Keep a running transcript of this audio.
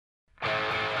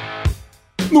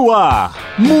No ar,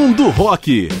 Mundo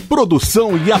Rock.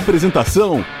 Produção e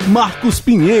apresentação, Marcos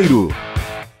Pinheiro.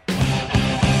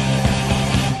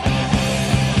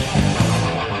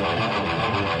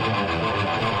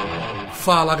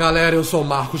 Fala galera, eu sou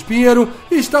Marcos Pinheiro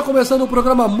e está começando o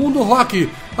programa Mundo Rock,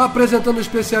 apresentando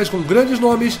especiais com grandes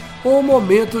nomes ou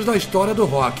momentos da história do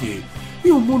rock. E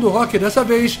o Mundo Rock dessa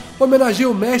vez homenageia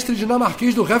o mestre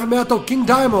dinamarquês do heavy metal King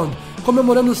Diamond,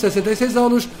 comemorando 66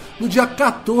 anos no dia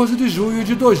 14 de junho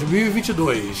de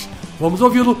 2022. Vamos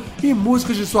ouvi-lo em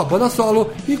músicas de sua banda solo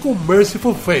e com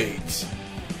Merciful Fate.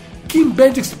 Kim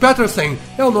Bendix Petersen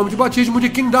é o nome de batismo de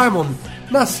King Diamond,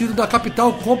 nascido na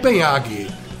capital Copenhague.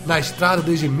 Na estrada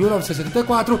desde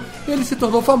 1974, ele se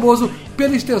tornou famoso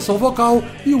pela extensão vocal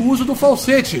e o uso do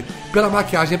falsete, pela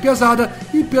maquiagem pesada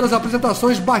e pelas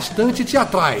apresentações bastante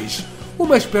teatrais.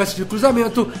 Uma espécie de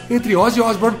cruzamento entre Ozzy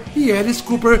Osbourne e Alice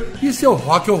Cooper e seu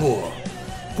rock horror.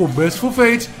 Com Merciful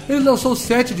Fate, ele lançou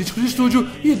 7 discos de estúdio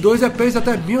e 2 EPs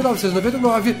até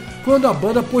 1999, quando a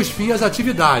banda pôs fim às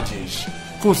atividades.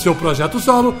 Com seu projeto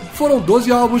solo, foram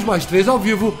 12 álbuns mais 3 ao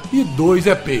vivo e 2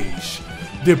 EPs.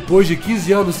 Depois de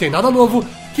 15 anos sem nada novo,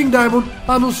 King Diamond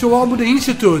anunciou o álbum The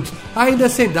Institute, ainda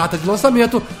sem data de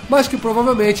lançamento, mas que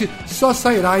provavelmente só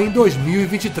sairá em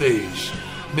 2023.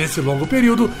 Nesse longo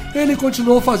período, ele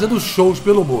continuou fazendo shows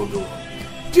pelo mundo.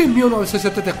 De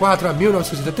 1974 a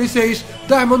 1976,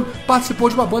 Diamond participou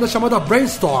de uma banda chamada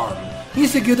Brainstorm. Em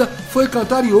seguida, foi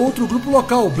cantar em outro grupo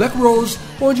local, Black Rose,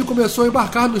 onde começou a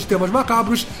embarcar nos temas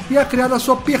macabros e a criar a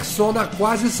sua persona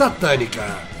quase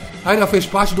satânica. Ainda fez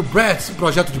parte do Bratz,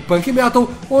 projeto de punk metal,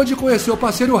 onde conheceu o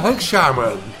parceiro Hank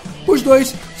Sharman. Os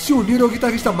dois se uniram ao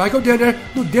guitarrista Michael Danner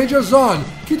no Danger Zone,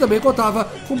 que também contava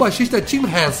com o baixista Tim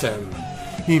Hansen.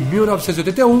 Em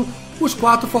 1981, os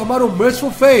 4 formaram Merciful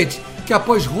Fate, que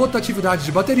após rotatividade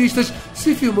de bateristas,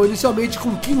 se firmou inicialmente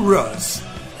com Kim Russ.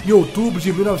 Em outubro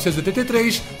de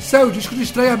 1983, saiu o disco de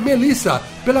estreia Melissa,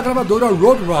 pela gravadora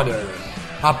Roadrunner.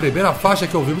 A primeira faixa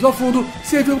que ouvimos ao fundo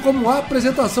serviu como a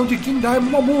apresentação de King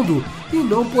Diamond ao mundo, e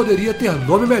não poderia ter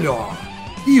nome melhor: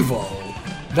 Evil.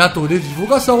 Na turnê de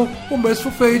divulgação, o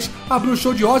Merciful Fate abriu o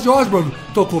show de Ozzy Osbourne,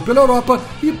 tocou pela Europa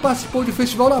e participou de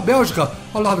festival na Bélgica,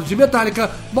 ao lado de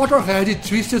Metallica, Motorhead e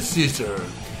Twisted Sister.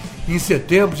 Em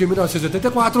setembro de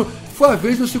 1984, foi a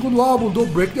vez do segundo álbum do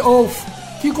Break the Oath,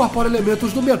 que incorpora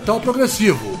elementos do metal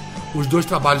progressivo. Os 2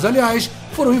 trabalhos, aliás,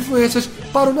 foram influências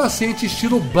para o nascente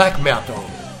estilo black metal.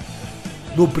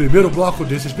 No primeiro bloco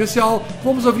desse especial,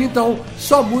 vamos ouvir então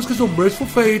só músicas do Merciful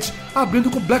Fate, abrindo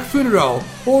com Black Funeral,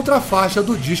 outra faixa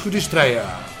do disco de estreia.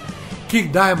 King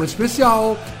Diamond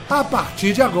Especial, a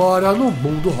partir de agora no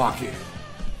Mundo Rock.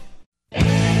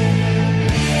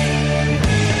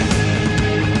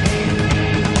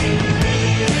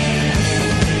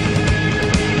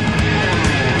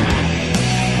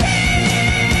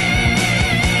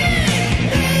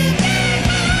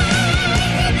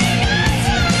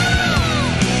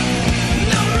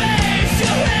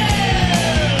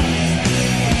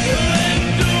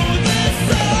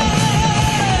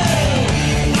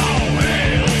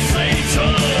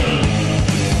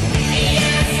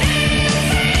 Yes,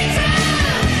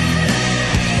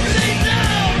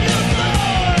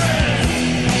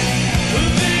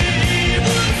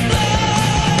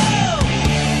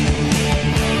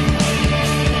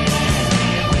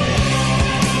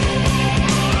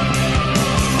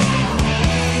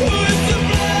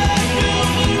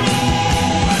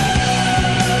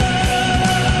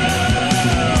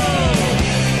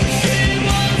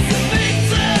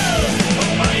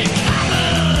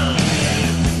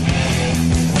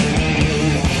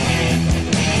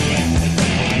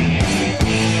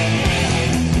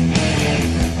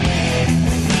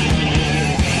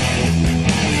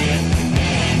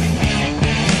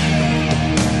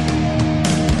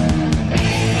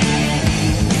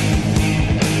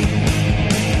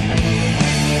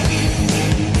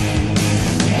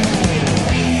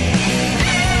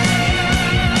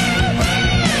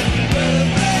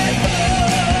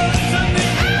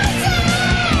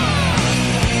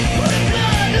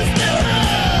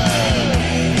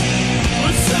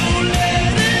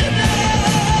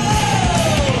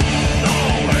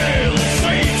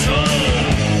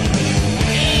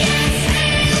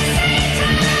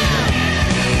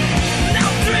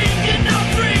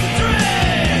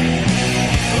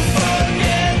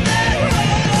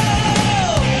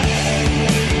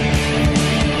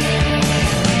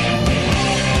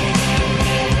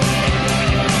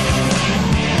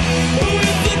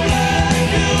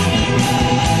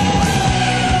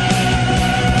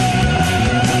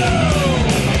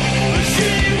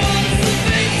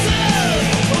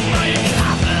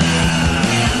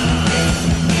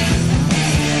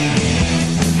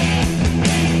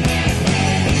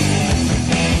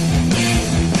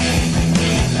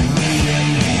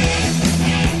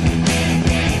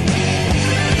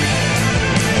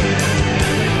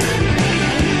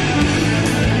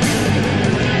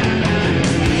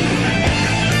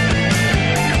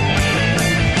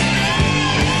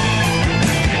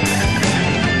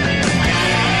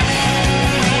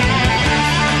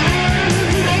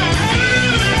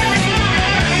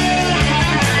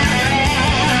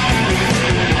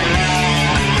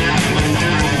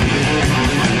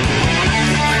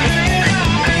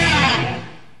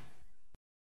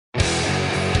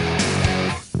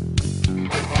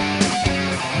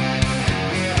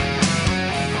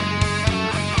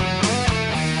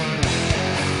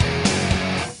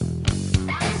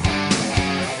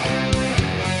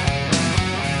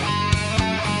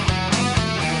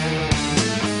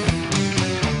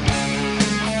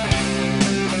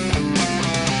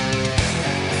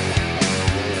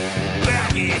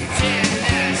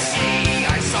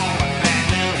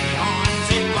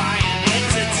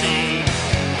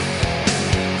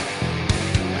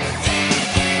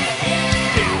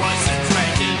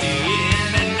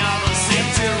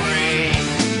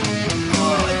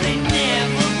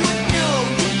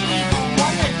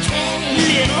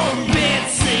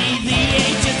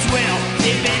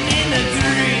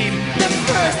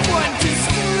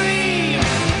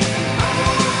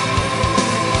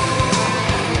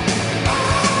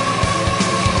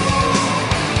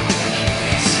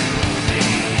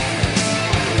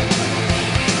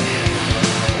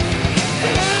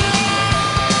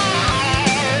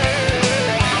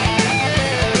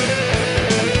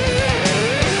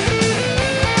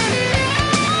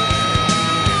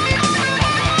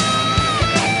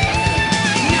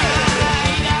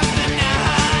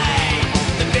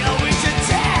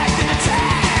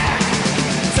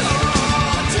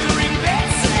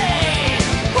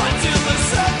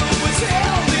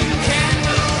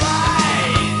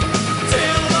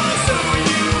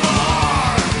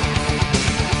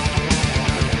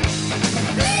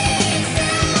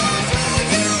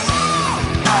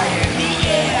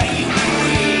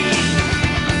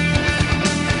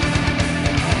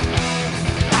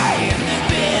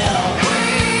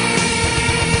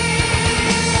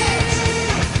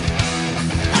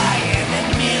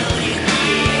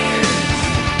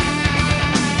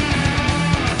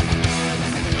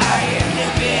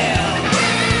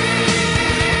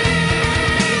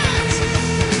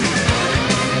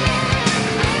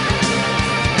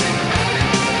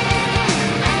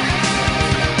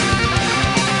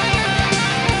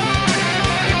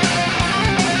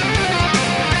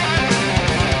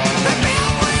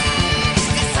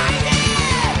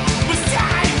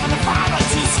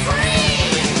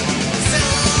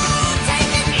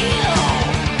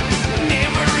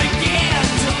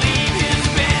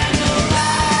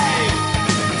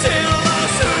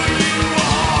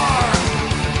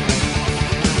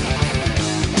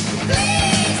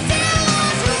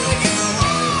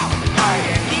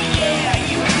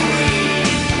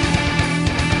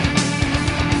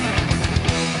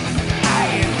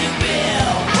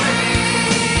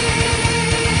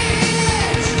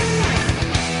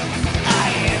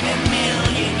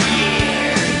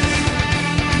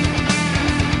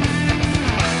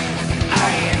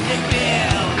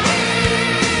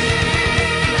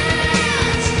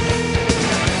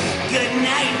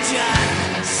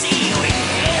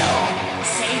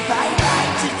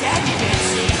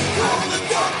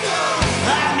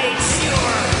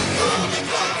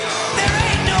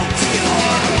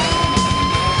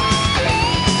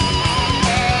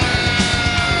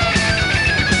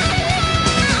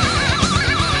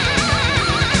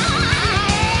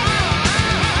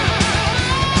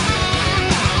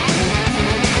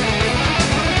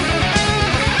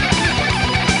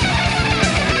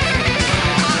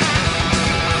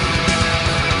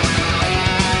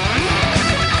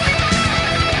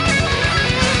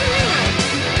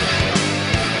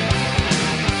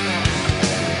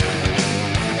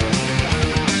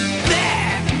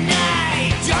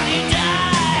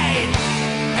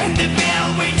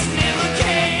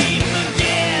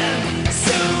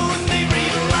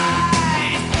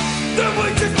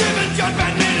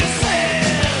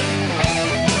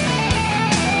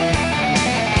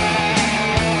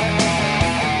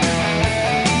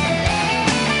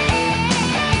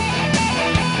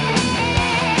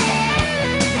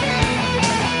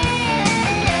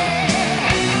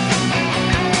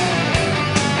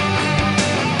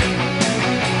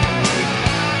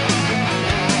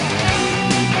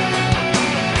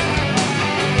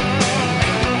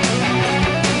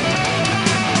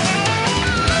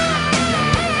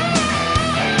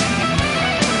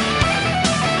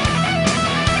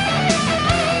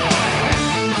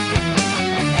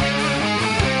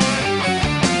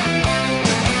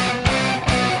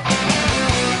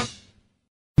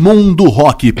 Mundo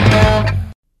Rock.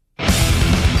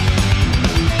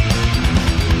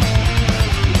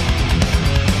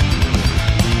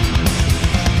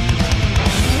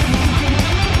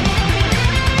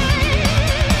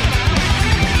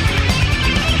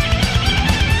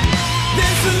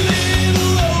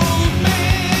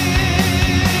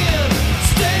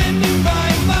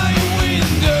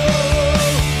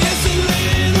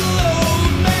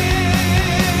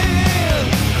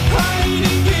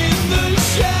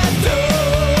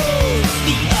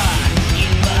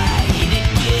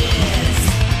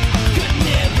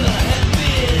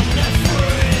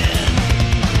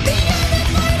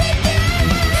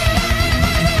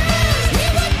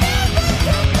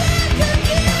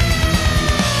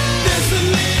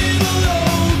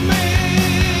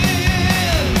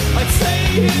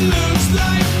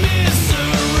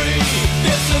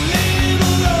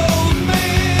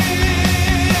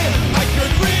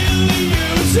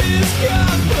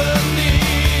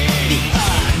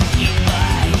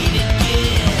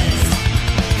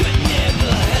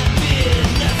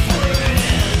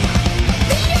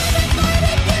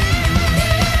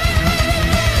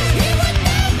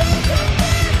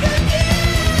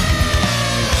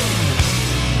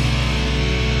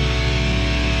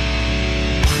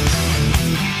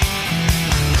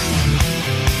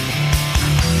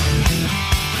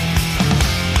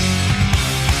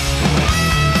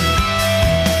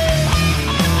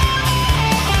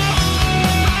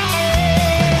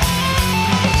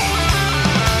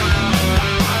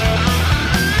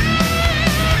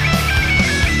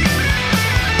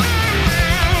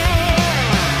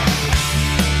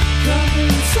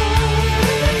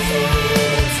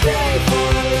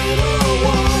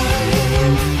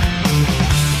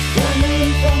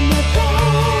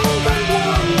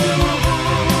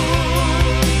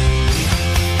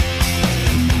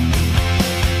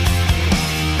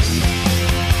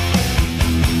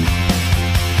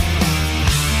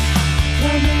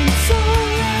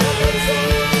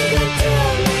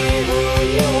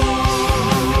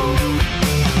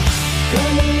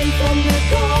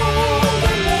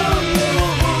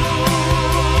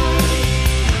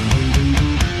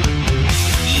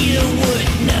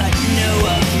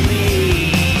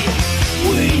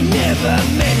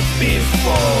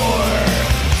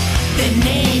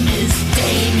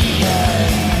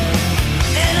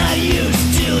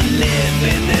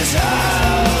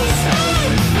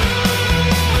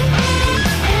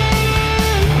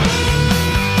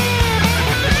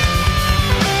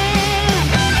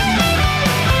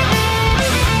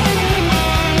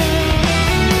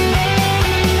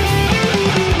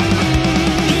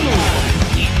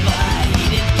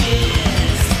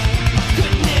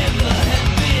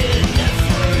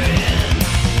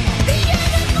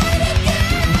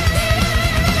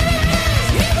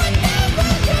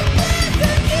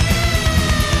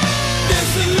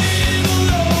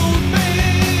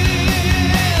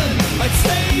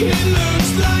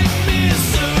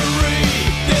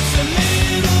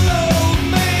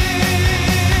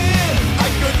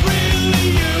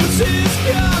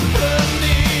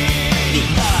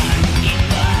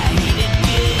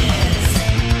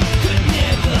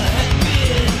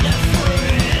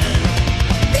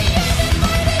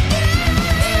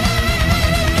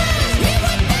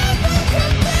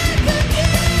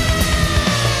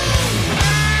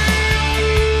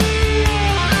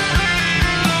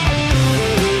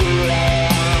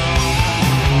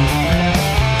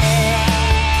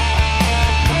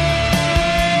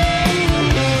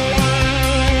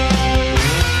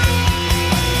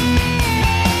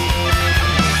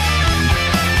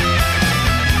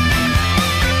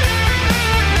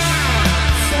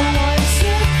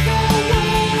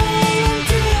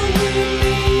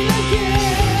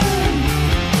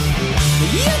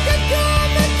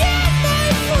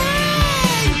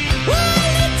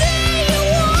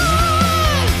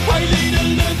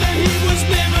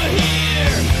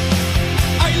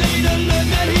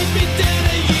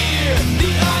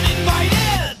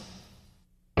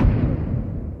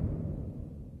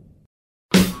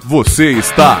 Você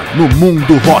está no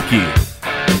Mundo Rock.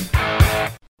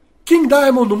 King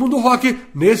Diamond no Mundo Rock.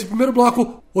 Nesse primeiro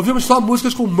bloco, ouvimos só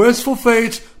músicas com Merciful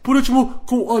Fate, por último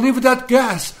com Unlimited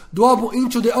Gas, do álbum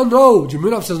Into the Unknown, de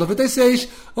 1996,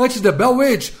 antes The Bell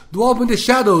Witch, do álbum The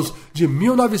Shadows, de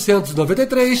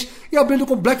 1993, e abrindo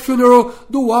com Black Funeral,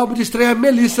 do álbum de estreia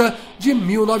Melissa, de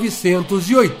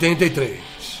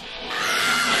 1983.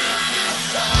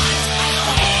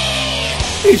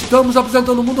 Estamos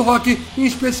apresentando o Mundo Rock, em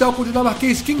especial com o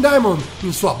dinamarquês King Diamond,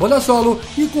 em sua banda solo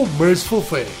e com Merciful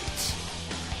Fate.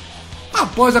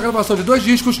 Após a gravação de 2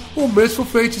 discos, o Merciful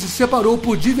Fate se separou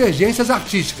por divergências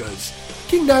artísticas.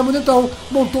 King Diamond então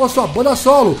montou a sua banda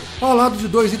solo, ao lado de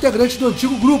dois integrantes do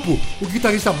antigo grupo, o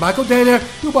guitarrista Michael Danner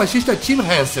e o baixista Tim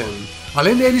Henson.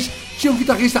 Além deles, tinha o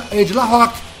guitarrista Andy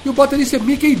LaRocque e o baterista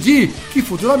Mickey D, que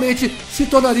futuramente se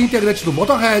tornaria integrante do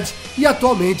Motorhead e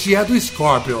atualmente é do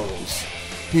Scorpions.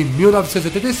 Em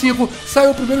 1985,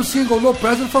 saiu o primeiro single, No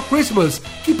Present for Christmas,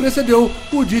 que precedeu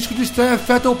o disco de estreia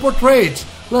Fatal Portrait,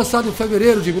 lançado em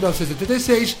fevereiro de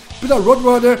 1986 pela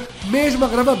Roadrunner, mesma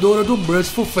gravadora do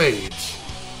Merciful Fate.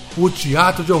 O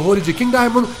teatro de horrores de King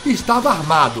Diamond estava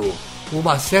armado.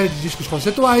 Uma série de discos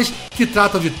conceituais que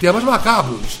tratam de temas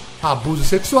macabros, abusos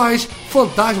sexuais,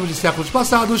 fantasmas de séculos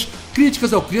passados,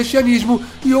 críticas ao cristianismo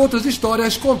e outras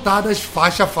histórias contadas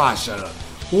faixa a faixa.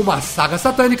 Uma saga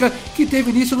satânica que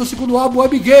teve início no segundo álbum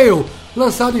Abigail,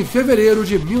 lançado em fevereiro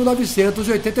de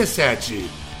 1987.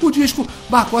 O disco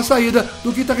marcou a saída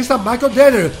do guitarrista Michael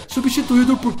Danner,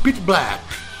 substituído por Pete Black.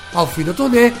 Ao fim da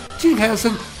turnê, Tim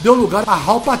Henson deu lugar a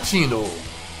Hal Patino.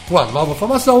 Com a nova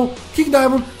formação, King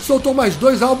Diamond soltou mais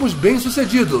dois álbuns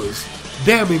bem-sucedidos,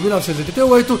 Damn em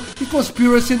 1988 e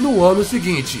Conspiracy no ano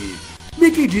seguinte.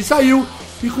 Mickey D saiu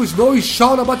e com Snow e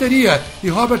Shaw na bateria e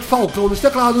Robert Falcão nos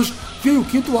teclados, veio o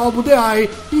quinto álbum The Eye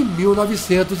em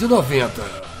 1990.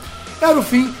 Era o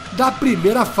fim da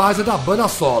primeira fase da banda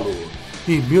solo.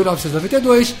 Em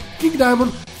 1992, King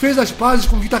Diamond fez as pazes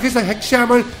com o guitarrista Hank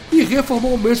Sherman e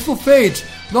reformou o Merciful Fate,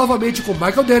 novamente com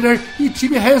Michael Danner e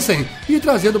Tim Henson, e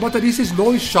trazendo o baterista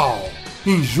Snow e Shaw.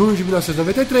 Em junho de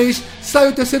 1993, sai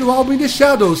o terceiro álbum In The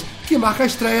Shadows, que marca a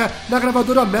estreia na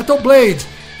gravadora Metal Blade,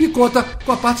 e conta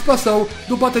com a participação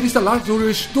do baterista Lars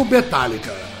Ulrich do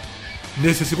Metallica.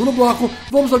 Nesse segundo bloco,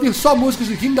 vamos ouvir só músicas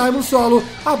de King Diamond solo,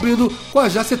 abrindo com a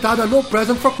já citada No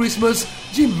Present for Christmas,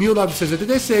 de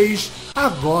 1986,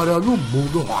 agora no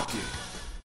Mundo Rock.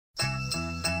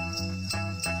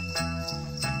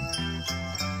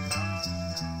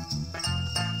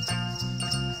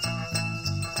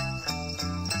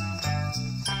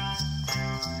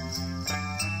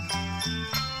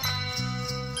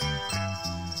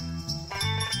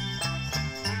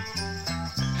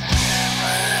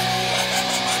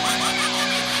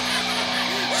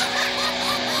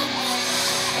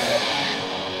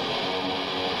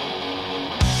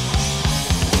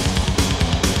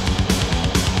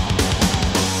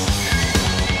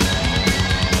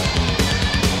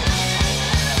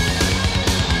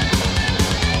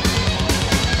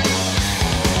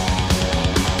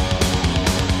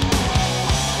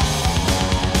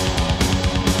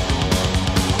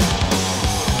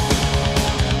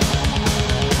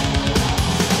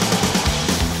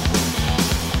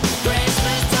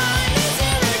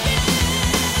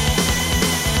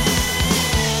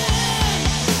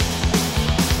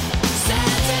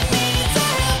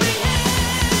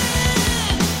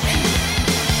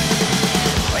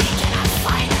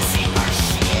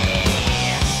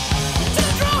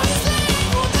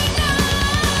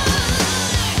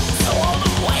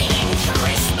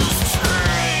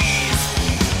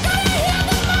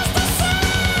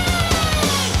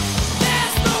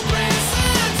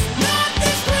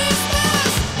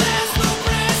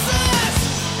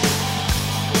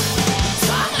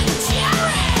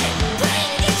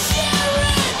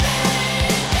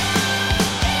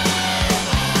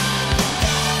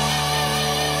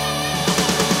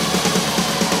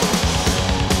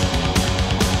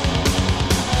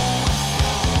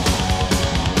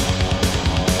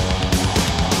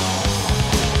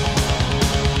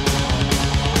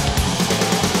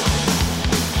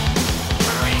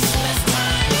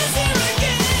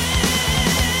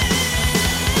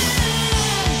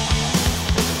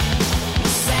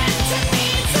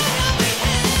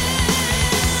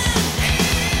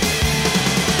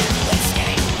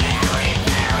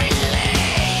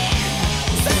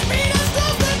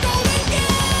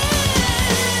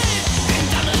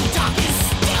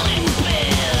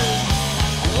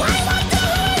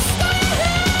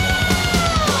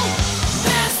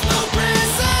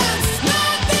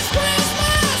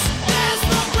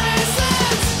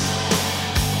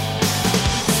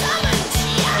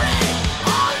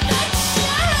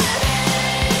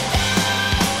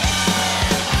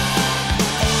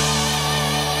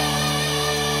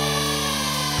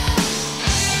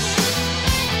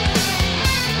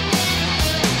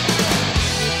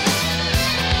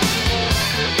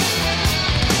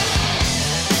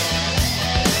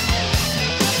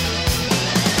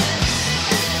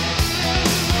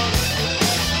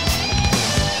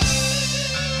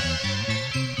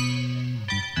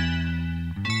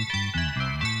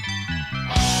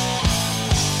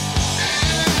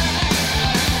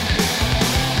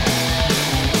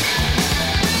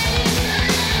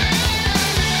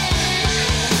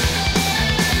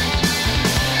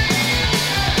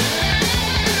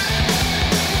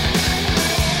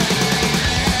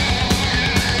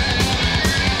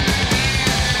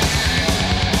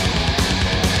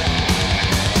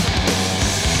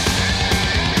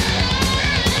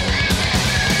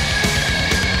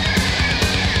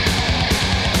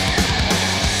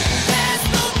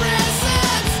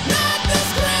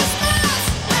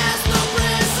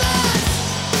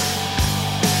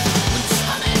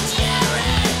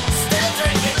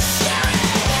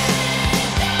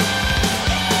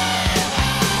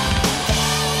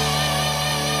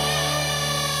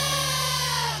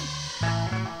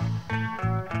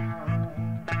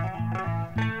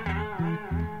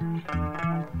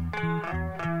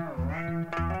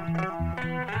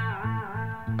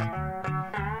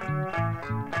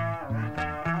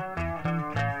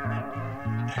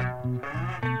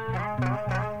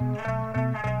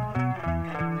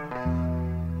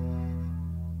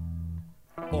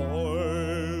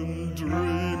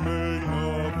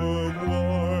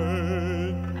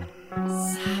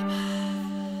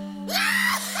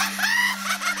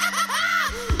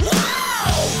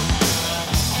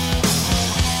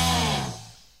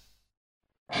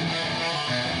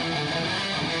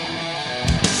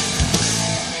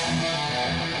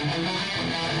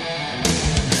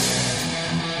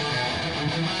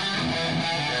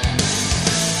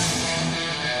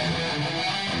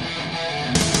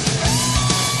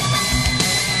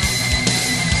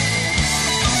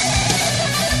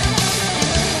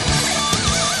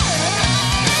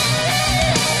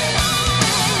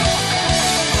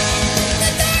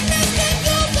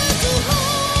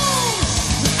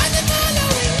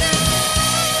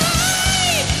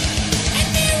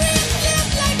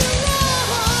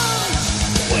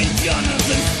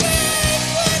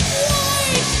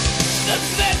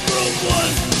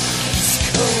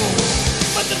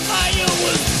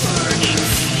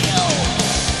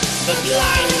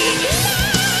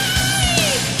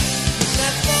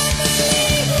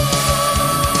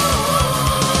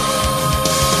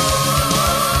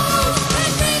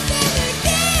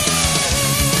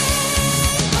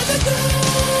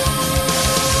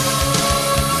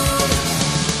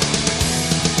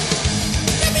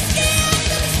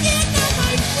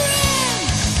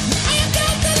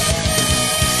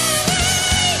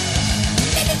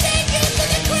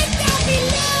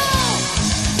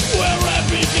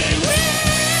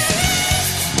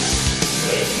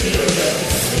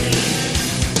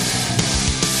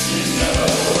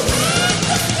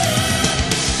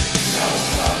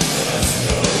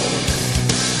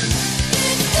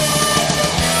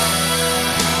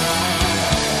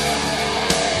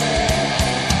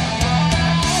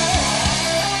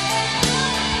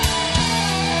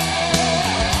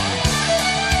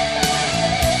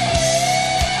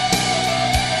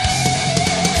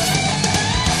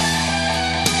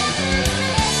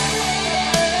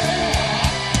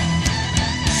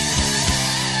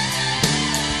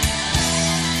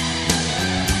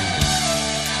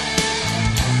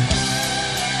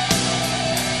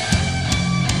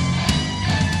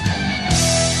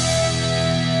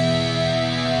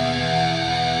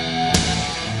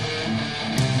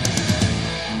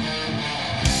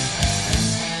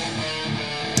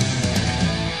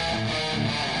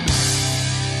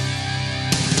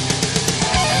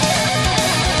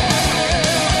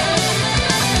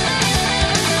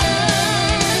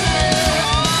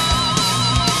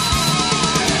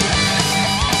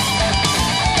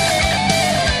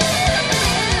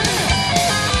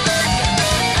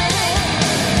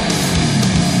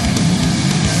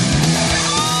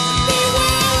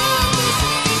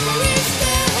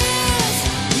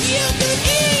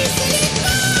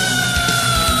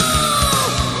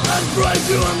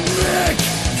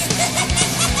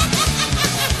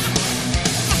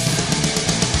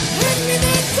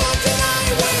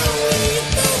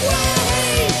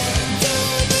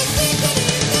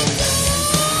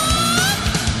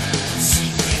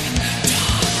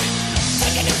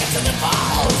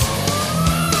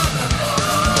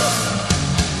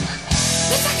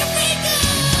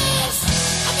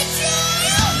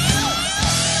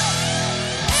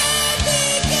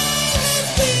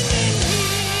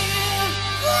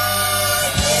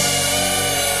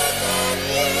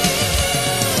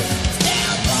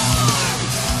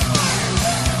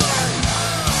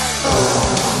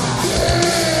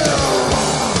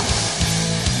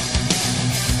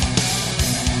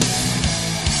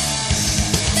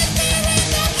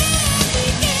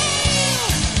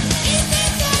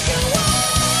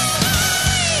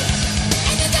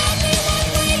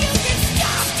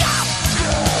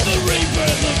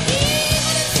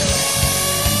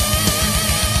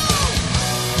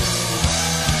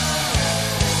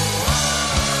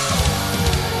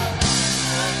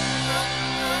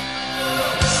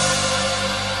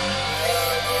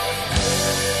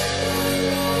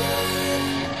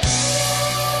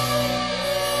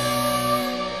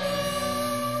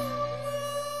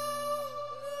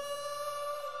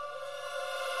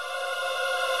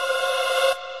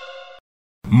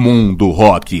 Mundo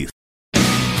Rock.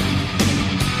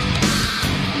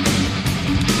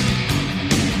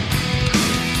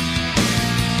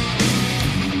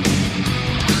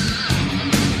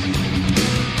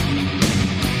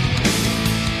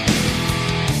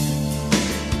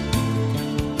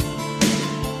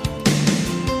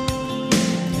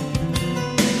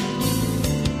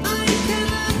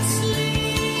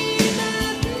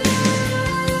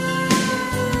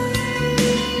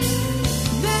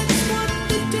 That's what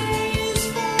the day is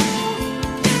for.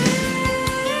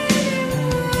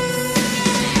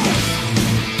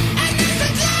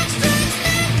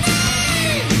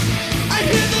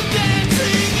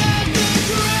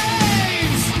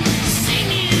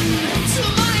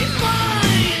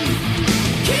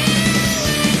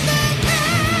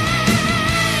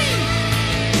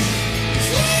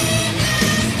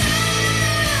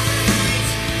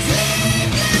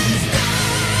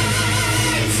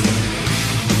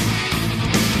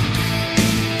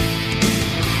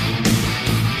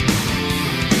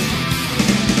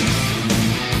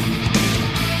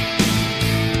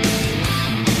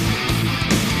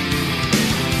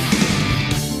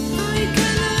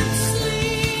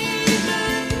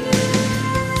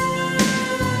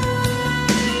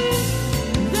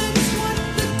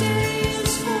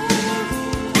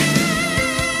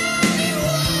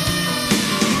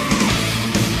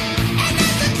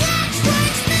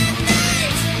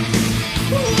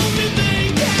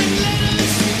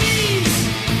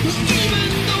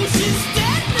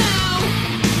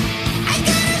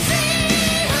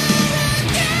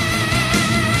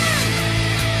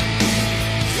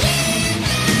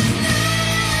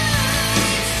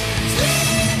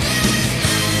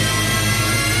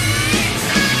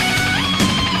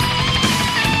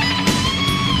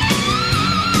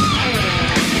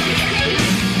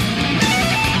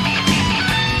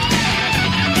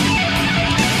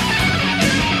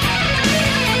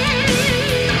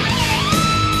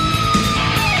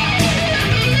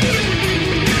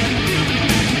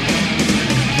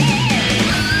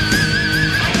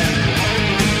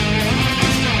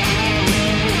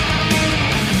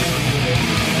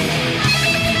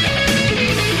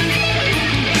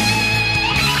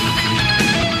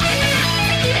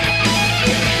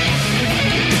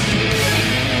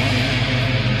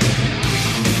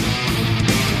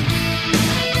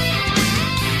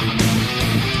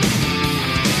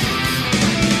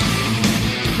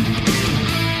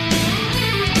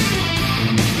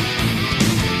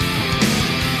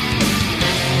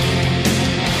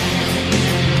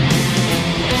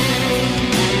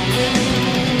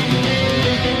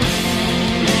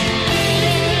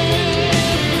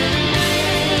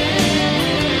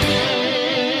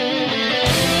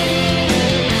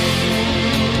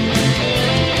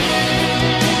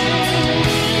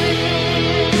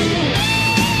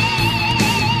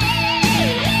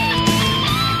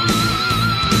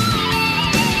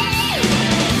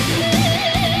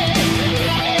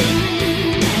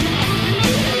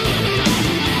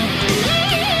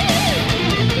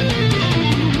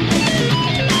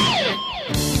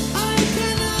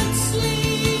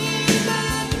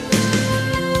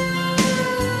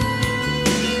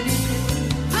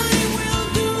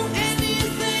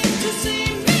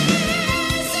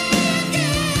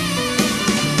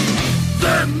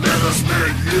 Let us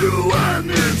make you an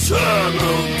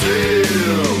eternal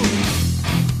deal.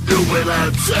 You will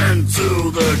attend to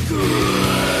the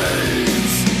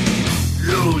graves.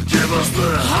 You'll give us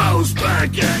the house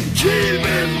back and keep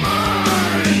in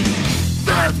mind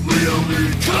that we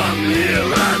only come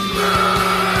here at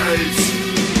night.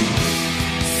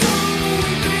 So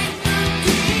make the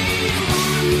deal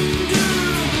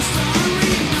under the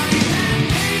starry night and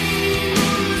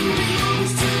anyone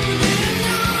belongs to their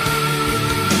love.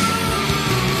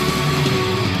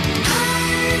 I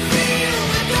feel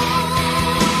the dawn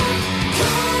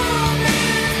coming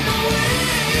my way.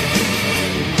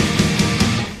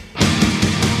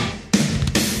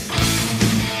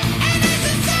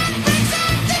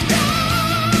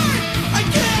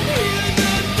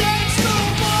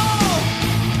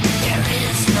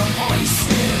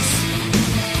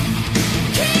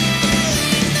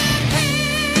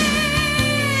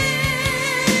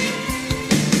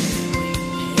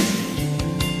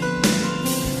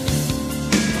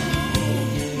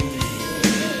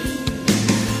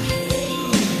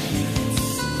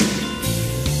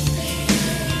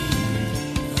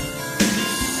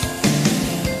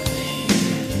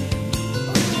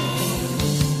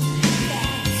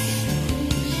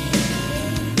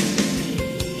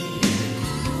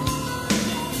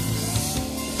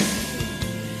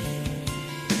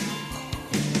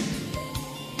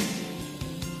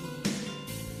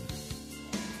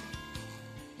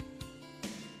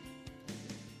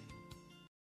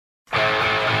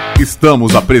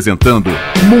 Estamos apresentando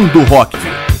Mundo Rock.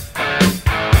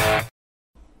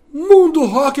 Mundo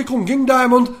Rock com King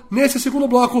Diamond. Nesse segundo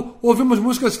bloco, ouvimos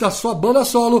músicas da sua banda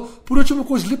solo, por último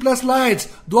com Sleepless Nights,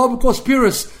 do álbum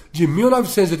Conspiracy, de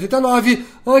 1989,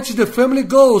 antes The Family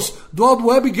Goes, do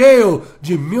álbum Abigail,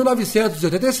 de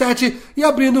 1987, e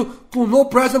abrindo com No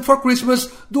Present for Christmas,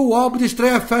 do álbum de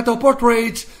estreia Fatal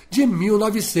Portrait, de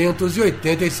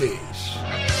 1986.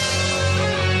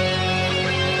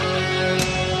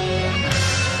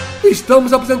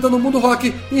 Estamos apresentando o Mundo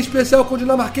Rock, em especial com o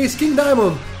dinamarquês King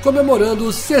Diamond, comemorando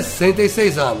os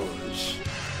 66 anos.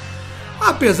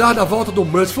 Apesar da volta do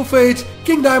Merciful Fate,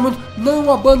 King Diamond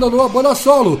não abandonou a banda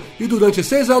solo e durante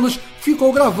 6 anos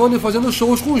ficou gravando e fazendo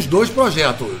shows com os dois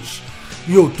projetos.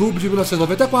 Em outubro de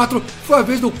 1994, foi a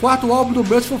vez do quarto álbum do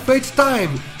Merciful Fate,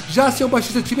 Time, já seu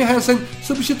baixista Tim Hansen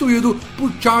substituído por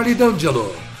Charlie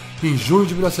D'Angelo. Em junho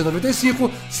de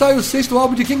 1995, sai o sexto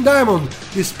álbum de King Diamond,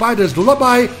 Spider's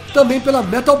Lullaby, também pela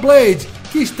Metal Blade,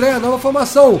 que estreia a nova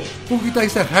formação, com o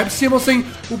guitarrista Herb Simonsen,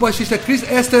 o baixista Chris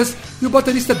Estes e o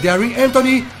baterista Darren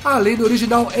Anthony, além do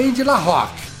original Andy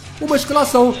LaRocque. Uma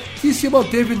escalação que se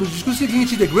manteve no disco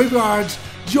seguinte, The Graveyard,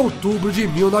 de outubro de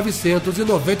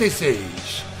 1996.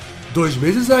 2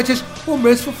 meses antes, o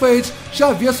Merciful Fate já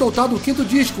havia soltado o quinto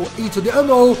disco, Into the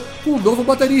Unknown, com o novo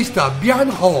baterista, Bjorn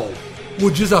Hall. O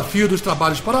desafio dos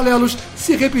trabalhos paralelos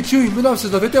se repetiu em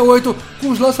 1998 com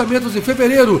os lançamentos em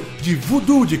fevereiro de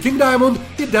Voodoo de King Diamond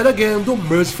e Dead Again do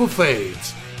Merciful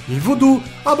Fate. Em Voodoo,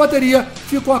 a bateria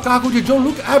ficou a cargo de John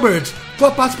Luke Ebert, com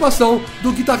a participação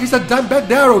do guitarrista Dimebag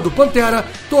Darrell do Pantera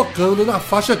tocando na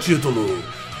faixa título.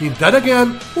 Em Dead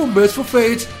Again, o Merciful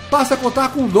Fate passa a contar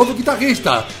com um novo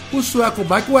guitarrista, o sueco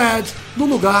Mike Wad, no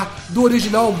lugar do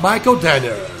original Michael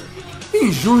Danner. Em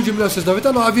junho de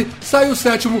 1999, sai o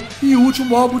sétimo e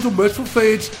último álbum do Merciful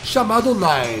Fate, chamado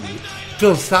Nine.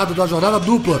 Cansado da jornada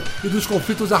dupla e dos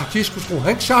conflitos artísticos com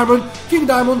Hank Sharman, King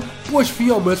Diamond pôs fim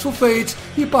ao Merciful Fate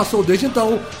e passou desde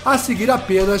então a seguir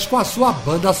apenas com a sua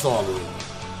banda solo.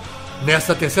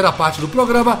 Nessa terceira parte do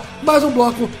programa, mais um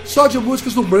bloco só de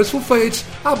músicas do Merciful Fate,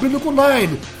 abrindo com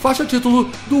Nine, faixa título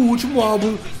do último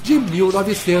álbum de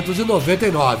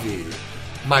 1999.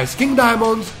 Mais King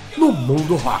Diamond no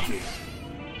Mundo Rock.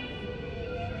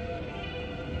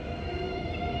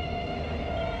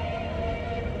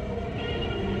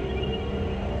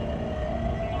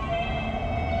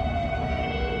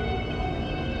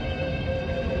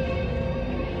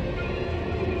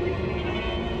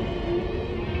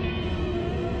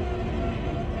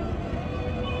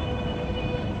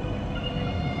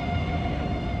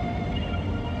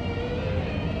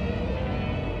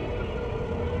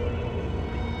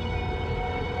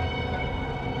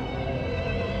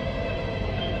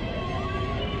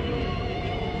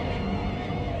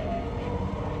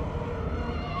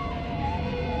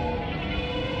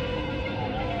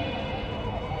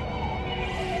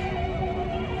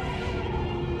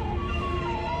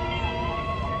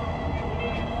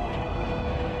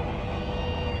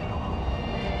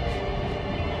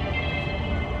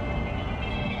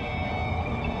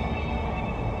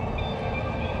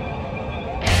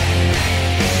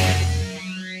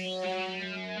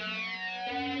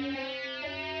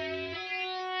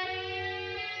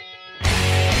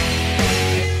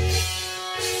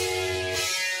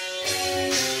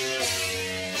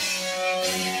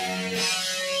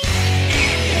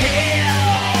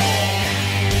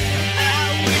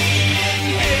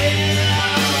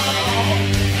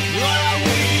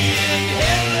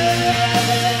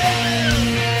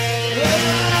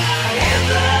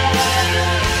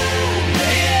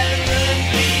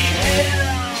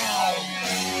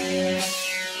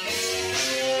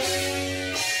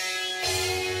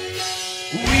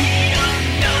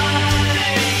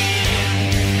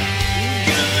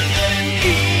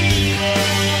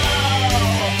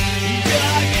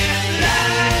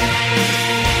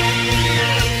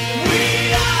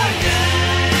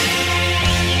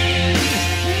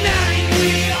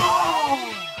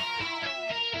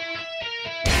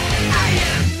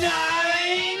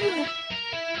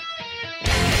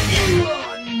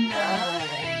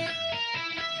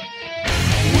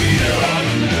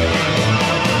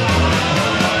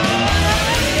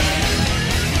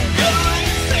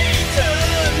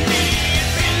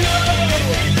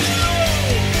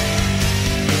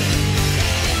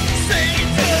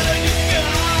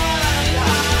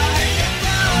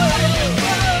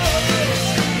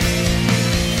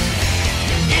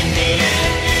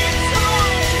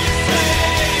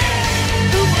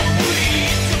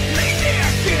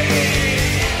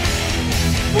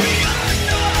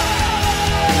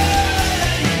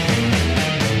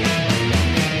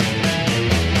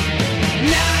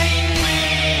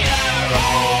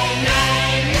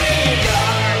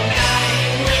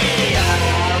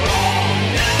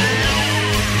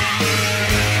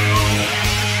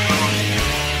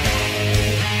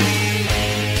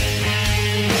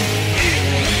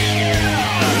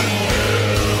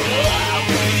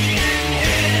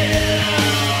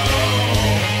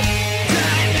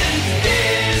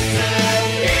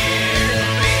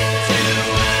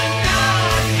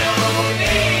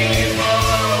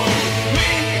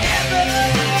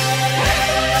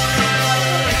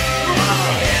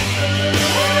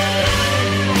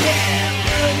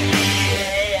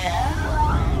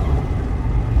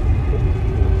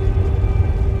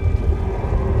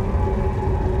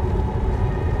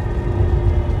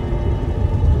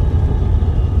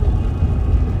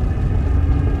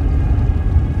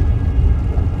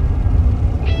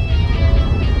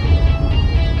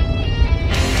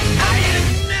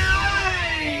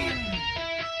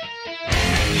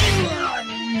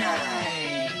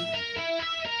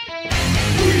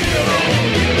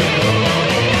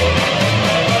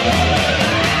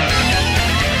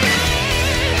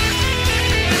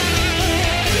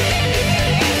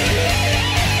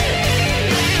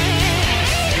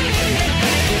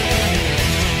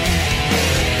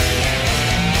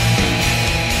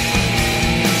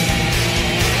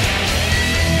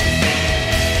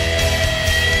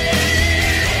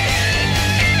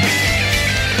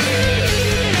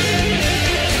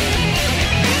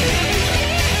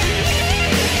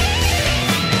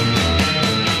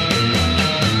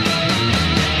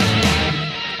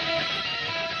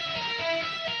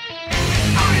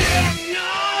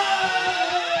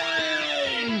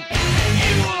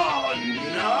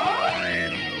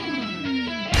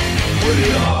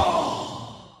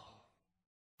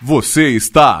 Você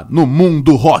está no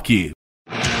Mundo Rock.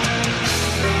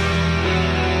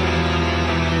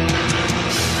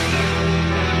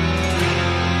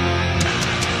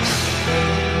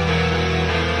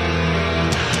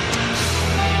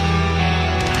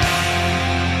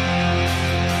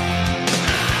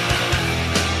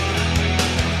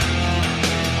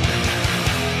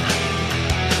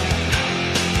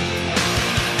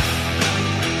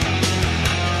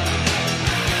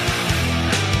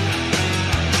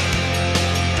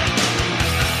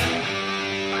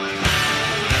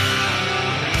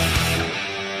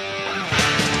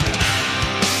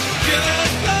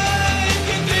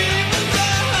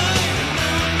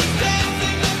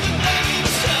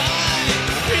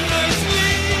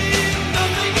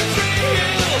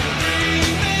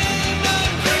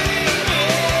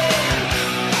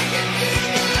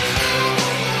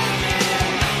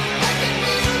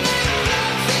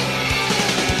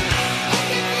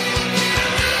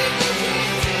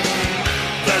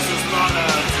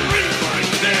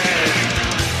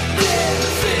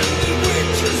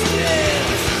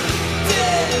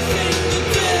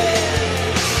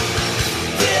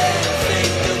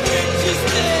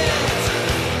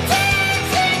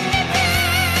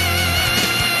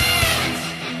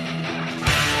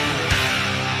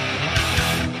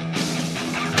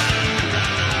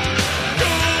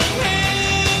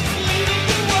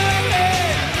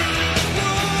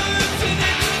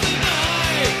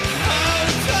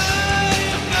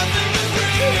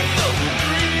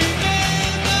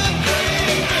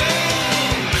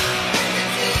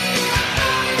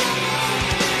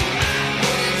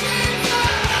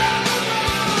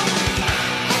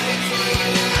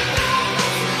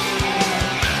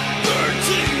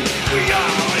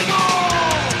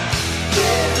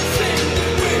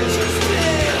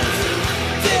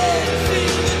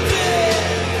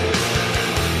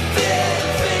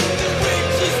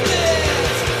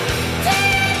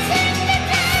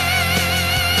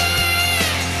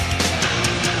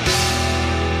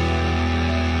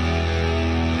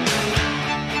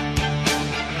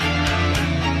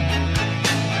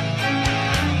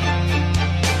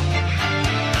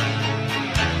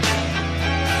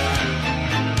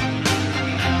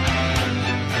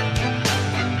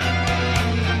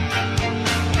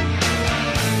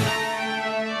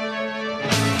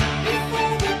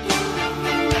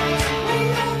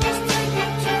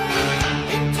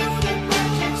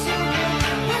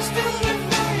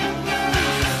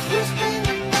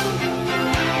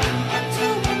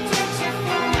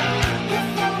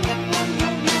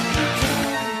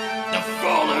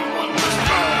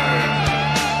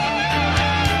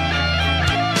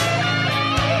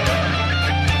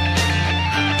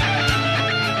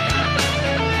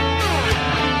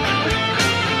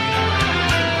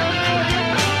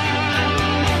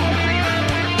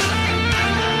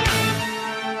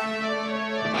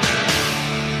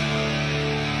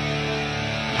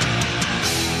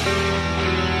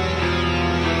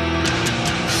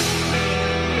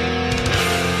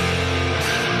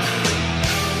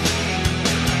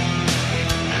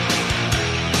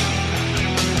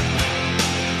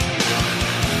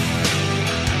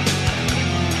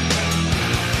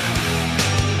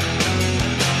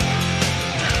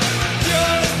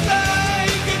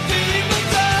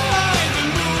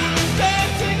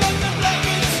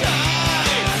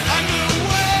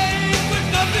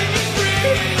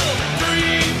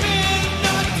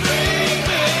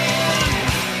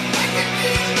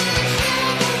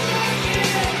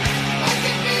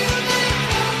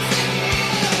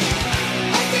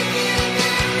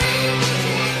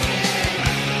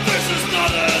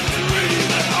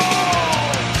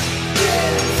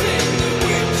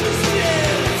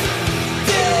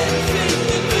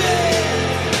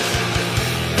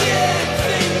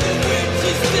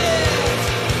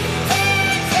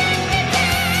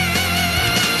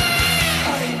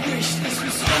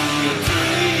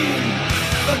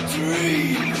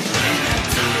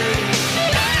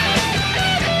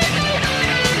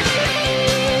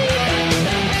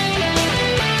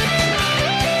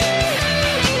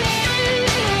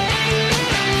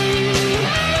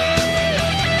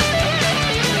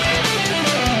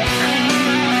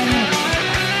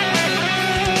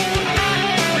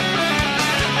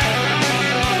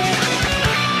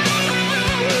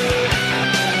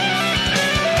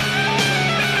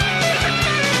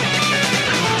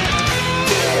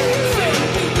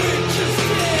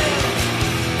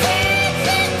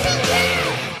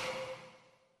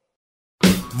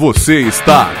 Você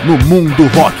está no Mundo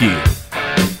Rock.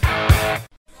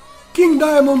 King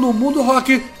Diamond no Mundo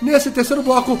Rock. Nesse terceiro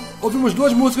bloco, ouvimos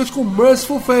duas músicas com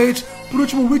Merciful Fate, por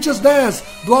último Witch's Dance,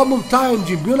 do álbum Time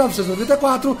de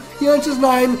 1994, e antes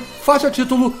Nine, faixa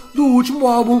título do último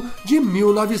álbum de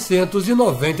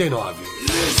 1999.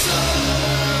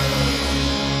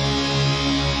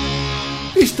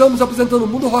 Estamos apresentando o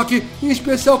Mundo Rock, em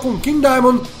especial com King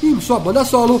Diamond em sua banda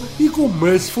solo e com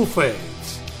Merciful Fate.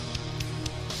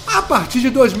 A partir de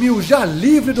 2000, já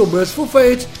livre do Merciful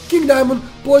Fate, King Diamond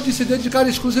pôde se dedicar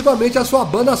exclusivamente à sua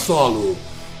banda solo.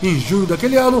 Em junho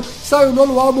daquele ano, saiu o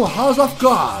nono álbum House of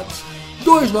Gods.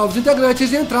 Dois novos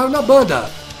integrantes entraram na banda,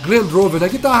 Glenn Drover na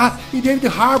guitarra e David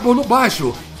Harbour no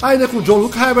baixo, ainda com John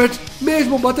Luke Herbert,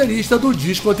 mesmo baterista do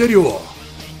disco anterior.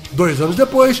 2 anos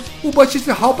depois, o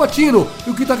baixista Hal Patino e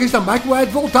o guitarrista Mike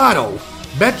White voltaram.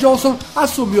 Matt Johnson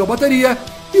assumiu a bateria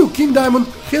e o King Diamond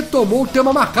retomou o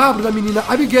tema macabro da menina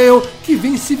Abigail, que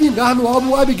vem se vingar no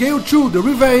álbum Abigail 2 The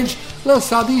Revenge,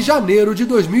 lançado em janeiro de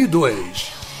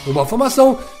 2002. Uma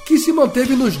formação que se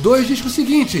manteve nos dois discos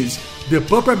seguintes, The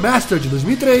Puppet Master de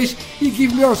 2003 e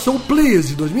Give Me Your Soul Please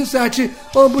de 2007,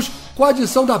 ambos com a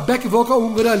adição da back vocal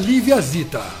húngara Livia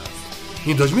Zita.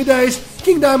 Em 2010,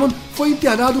 King Diamond foi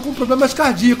internado com problemas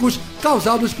cardíacos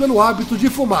causados pelo hábito de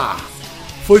fumar.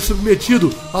 Foi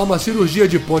submetido a uma cirurgia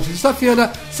de ponte de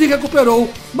safena, se recuperou,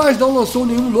 mas não lançou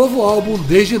nenhum novo álbum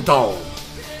desde então.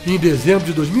 Em dezembro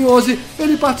de 2011,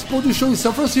 ele participou do show em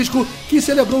São Francisco, que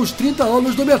celebrou os 30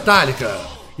 anos do Metallica.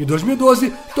 Em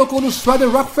 2012, tocou no Sweden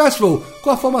Rock Festival,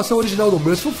 com a formação original do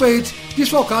Merciful Fate,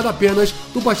 desfalcada apenas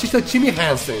do baixista Timmy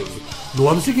Hansen. No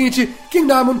ano seguinte, King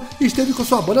Diamond esteve com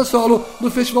sua banda solo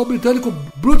no festival britânico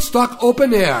Bloodstock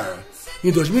Open Air.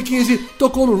 Em 2015,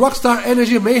 tocou no Rockstar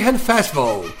Energy Mayhem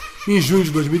Festival. Em junho de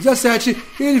 2017,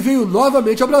 ele veio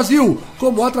novamente ao Brasil,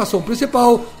 como atração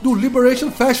principal do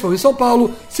Liberation Festival em São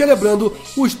Paulo, celebrando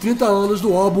os 30 anos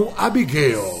do álbum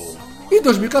Abigail. Em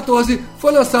 2014,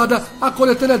 foi lançada a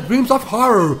coletânea Dreams of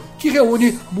Horror, que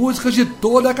reúne músicas de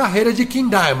toda a carreira de King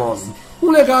Diamond.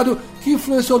 Um legado que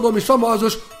influenciou nomes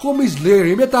famosos como Slayer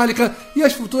e Metallica e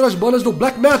as futuras bandas do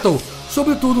black metal,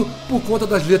 sobretudo por conta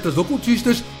das letras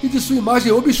ocultistas e de sua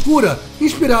imagem obscura,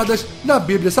 inspiradas na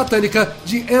Bíblia satânica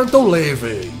de Anton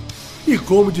LaVey. E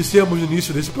como dissemos no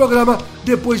início desse programa,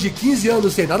 depois de 15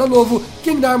 anos sem nada novo,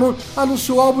 King Diamond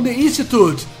anunciou o álbum The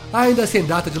Institute, ainda sem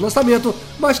data de lançamento,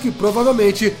 mas que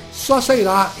provavelmente só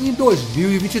sairá em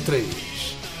 2023.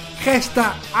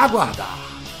 Resta aguardar.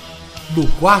 No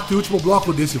quarto e último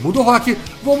bloco desse Mundo Rock,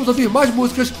 vamos ouvir mais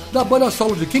músicas da banda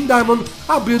solo de King Diamond,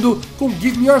 abrindo com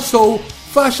Give Me Your Soul,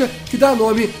 faixa que dá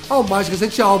nome ao mais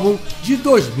recente álbum de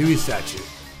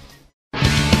 2007.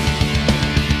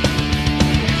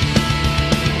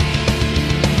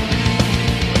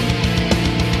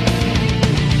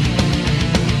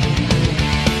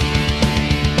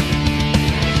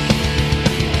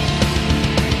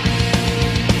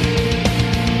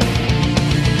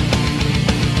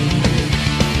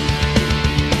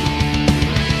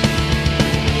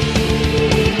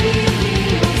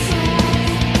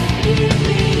 Give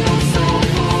me your soul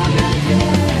for the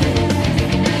day.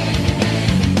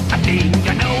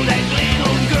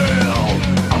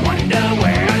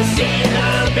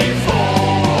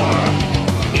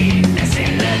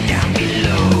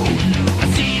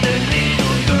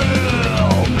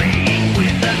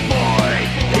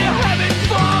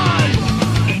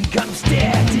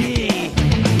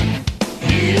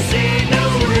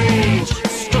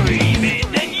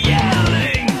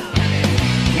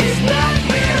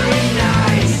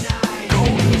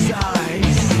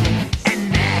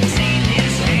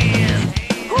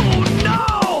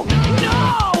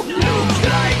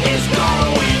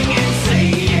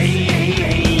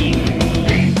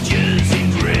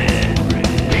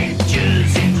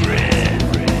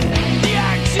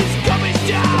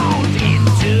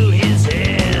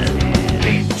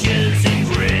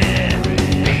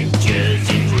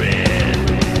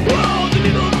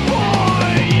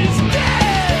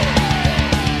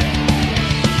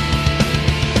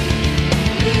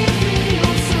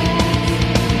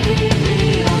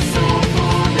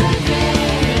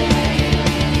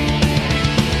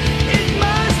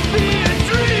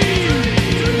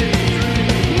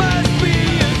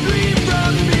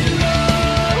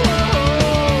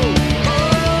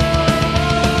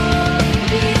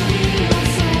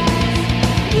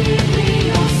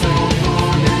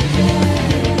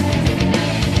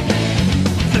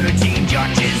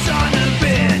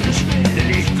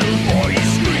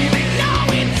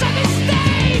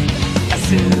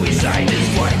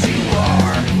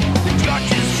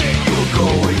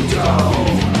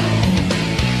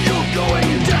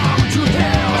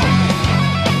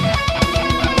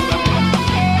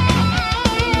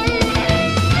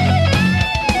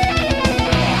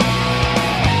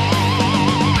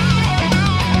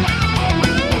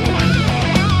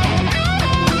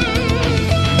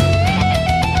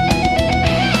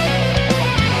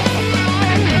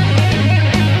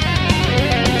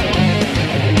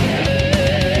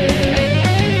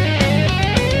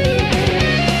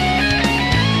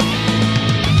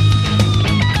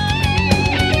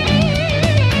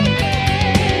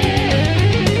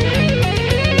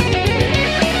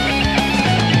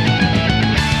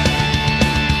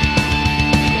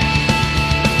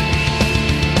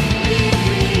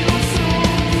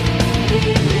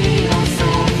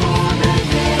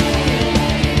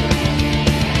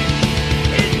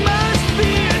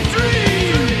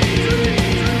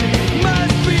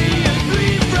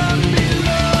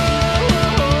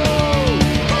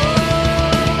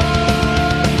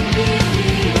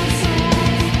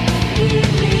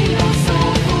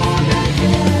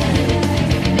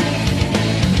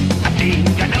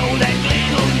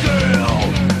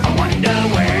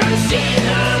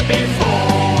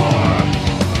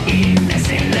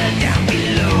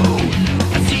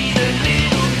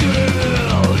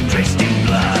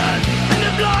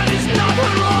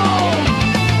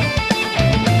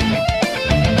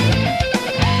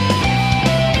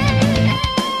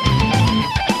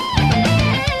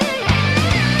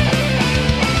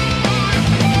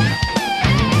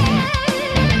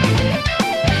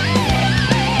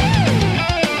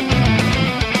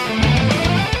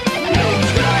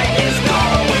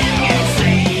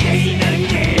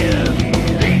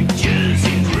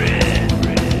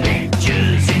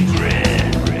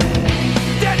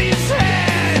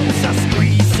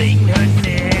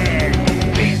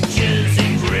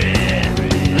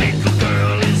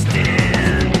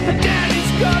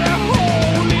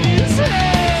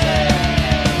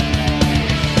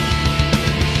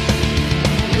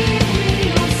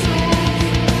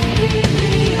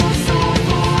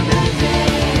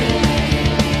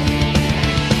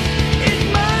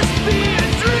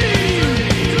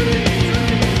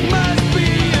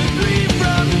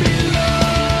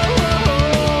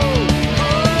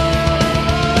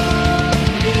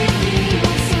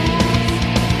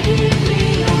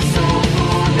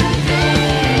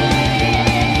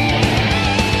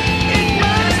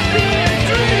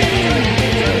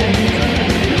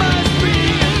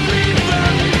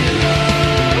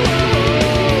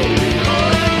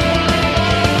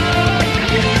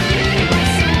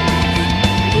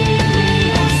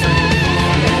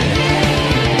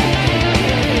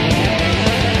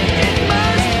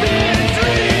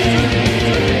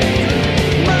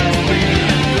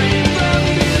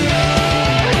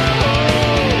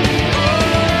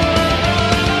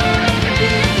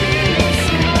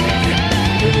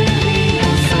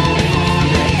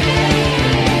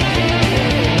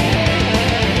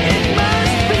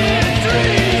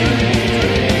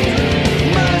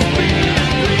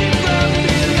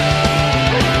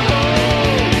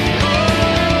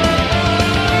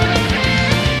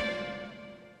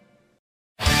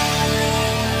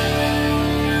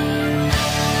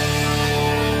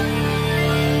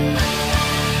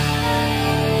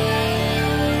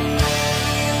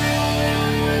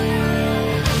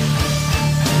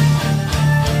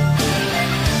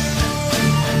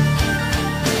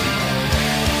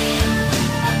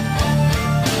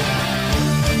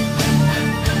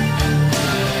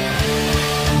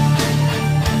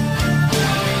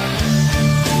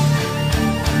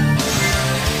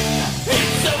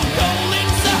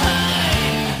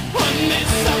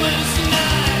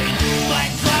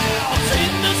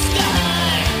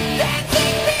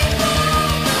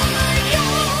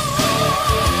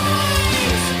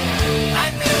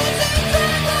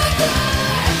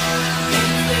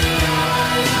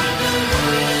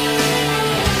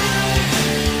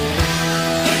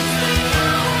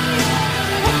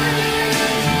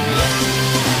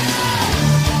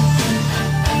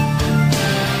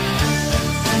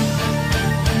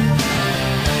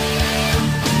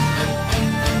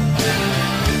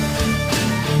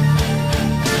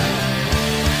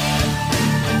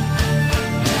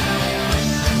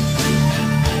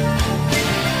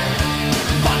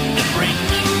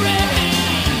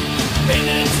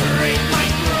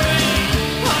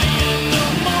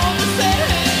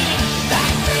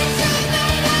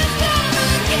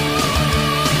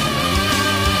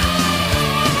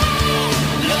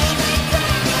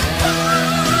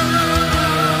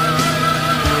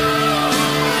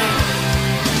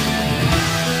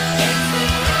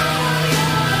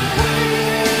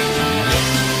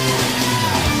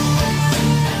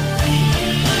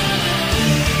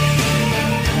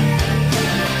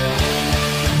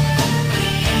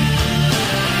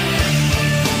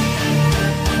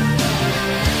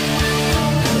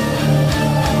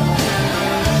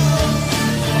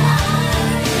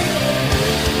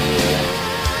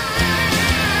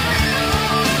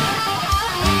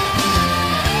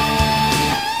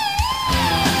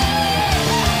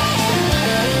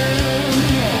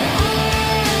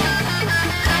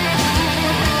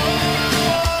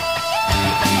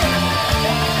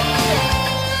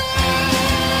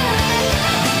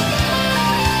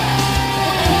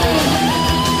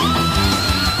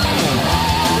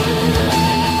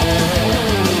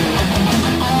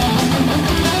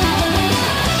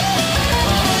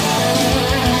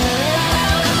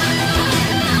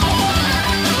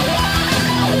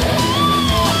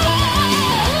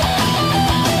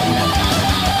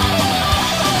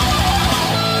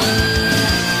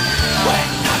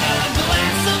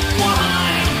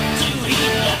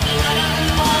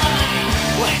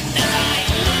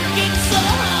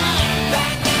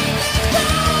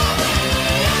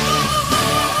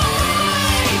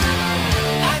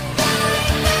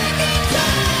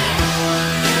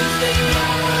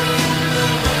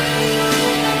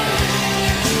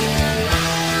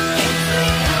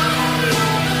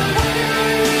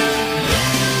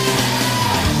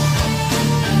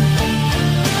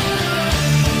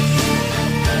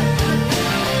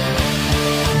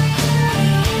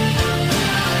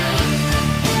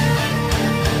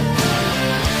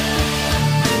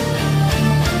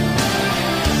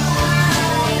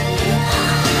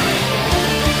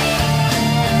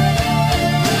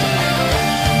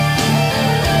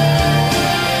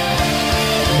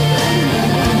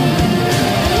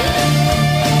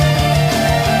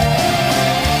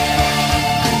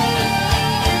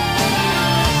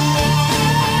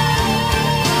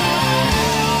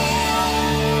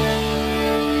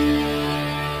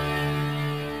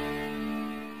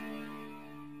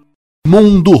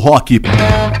 Mundo Rock.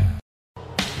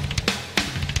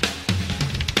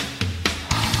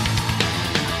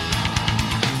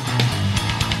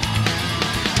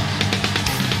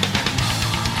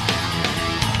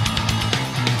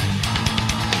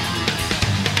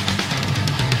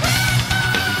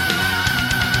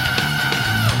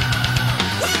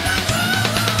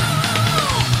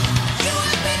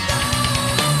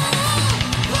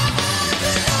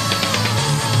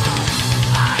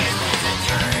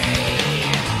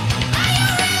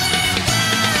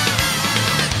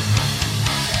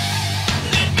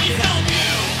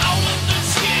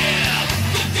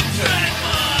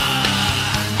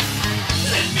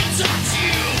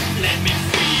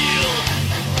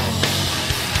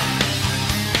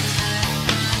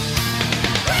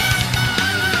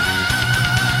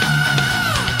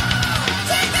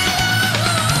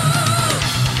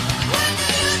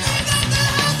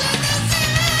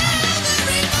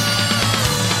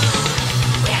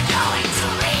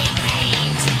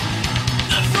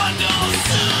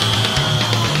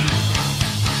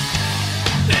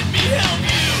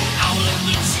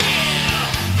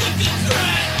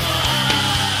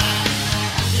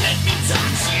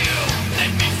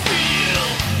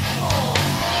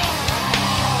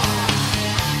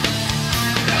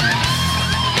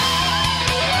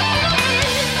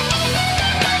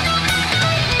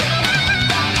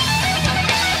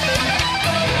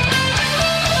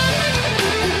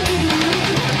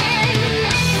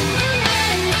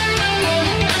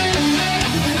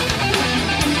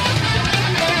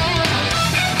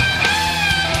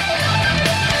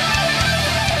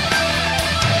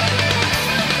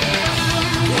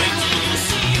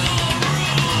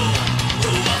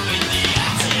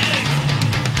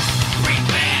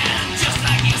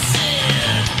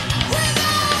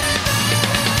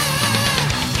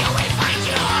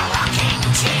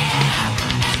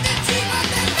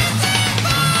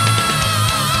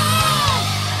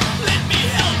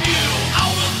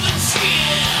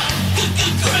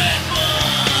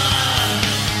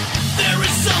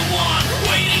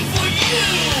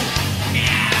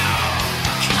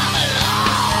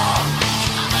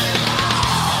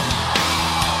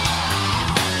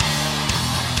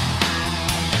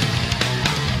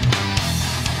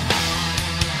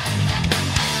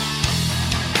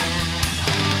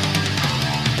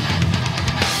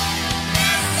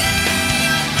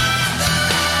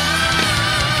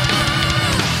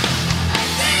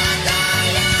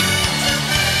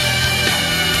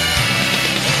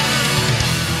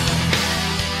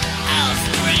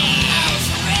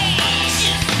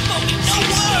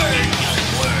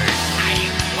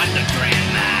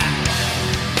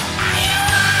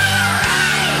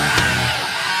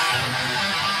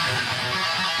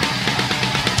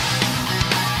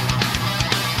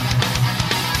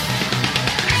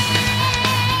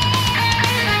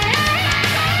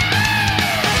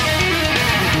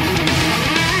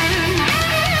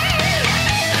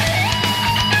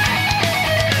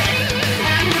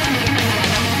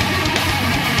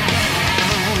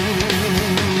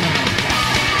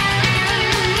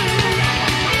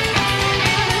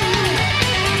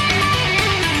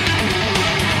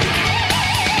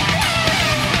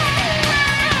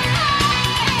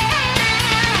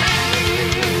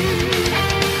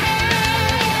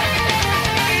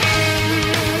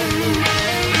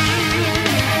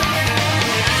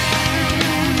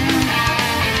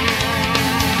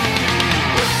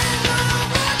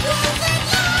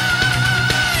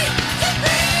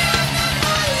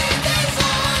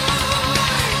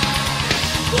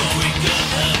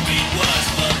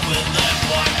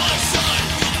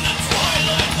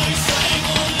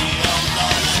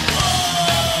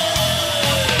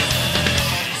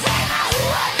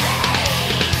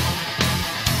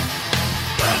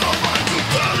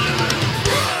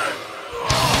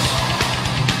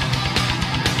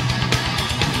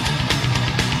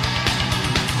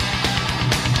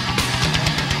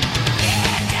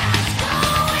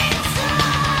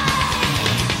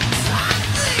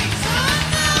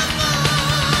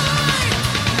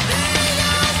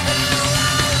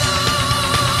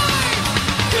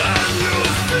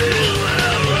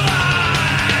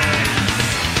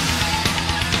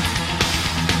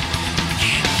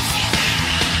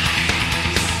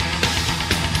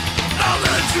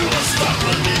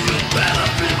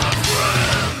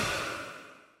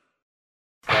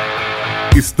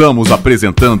 Estamos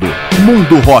apresentando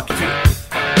Mundo Rock.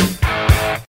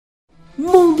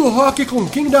 Mundo Rock com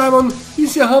King Diamond.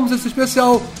 Encerramos esse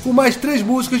especial com mais 3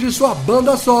 músicas de sua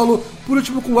banda solo. Por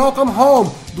último com Welcome Home,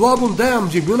 do álbum Damn,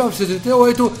 de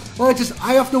 1988. Antes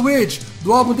Eye of the Witch,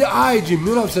 do álbum The Eye, de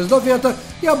 1990.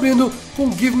 e abrindo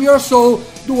com Give Me Your Soul,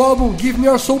 do álbum Give Me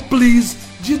Your Soul Please,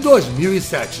 de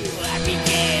 2007.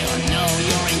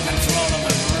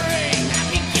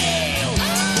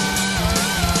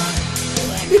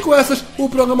 E com essas, o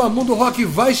programa Mundo Rock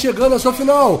vai chegando ao seu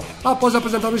final, após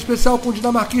apresentar um especial com o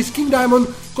dinamarquês King Diamond,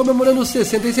 comemorando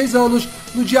 66 anos,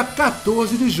 no dia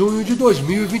 14 de junho de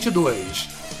 2022.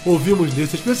 Ouvimos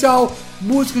nesse especial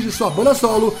músicas de sua banda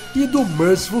solo e do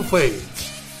Merciful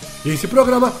Fate. Esse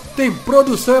programa tem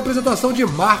produção e apresentação de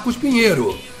Marcos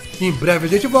Pinheiro. Em breve a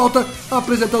gente volta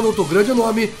apresentando outro grande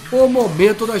nome, o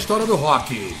momento da história do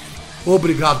rock.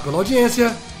 Obrigado pela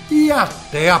audiência e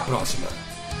até a próxima.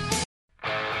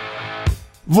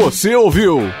 Você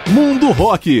ouviu Mundo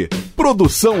Rock.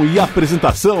 Produção e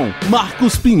apresentação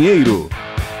Marcos Pinheiro.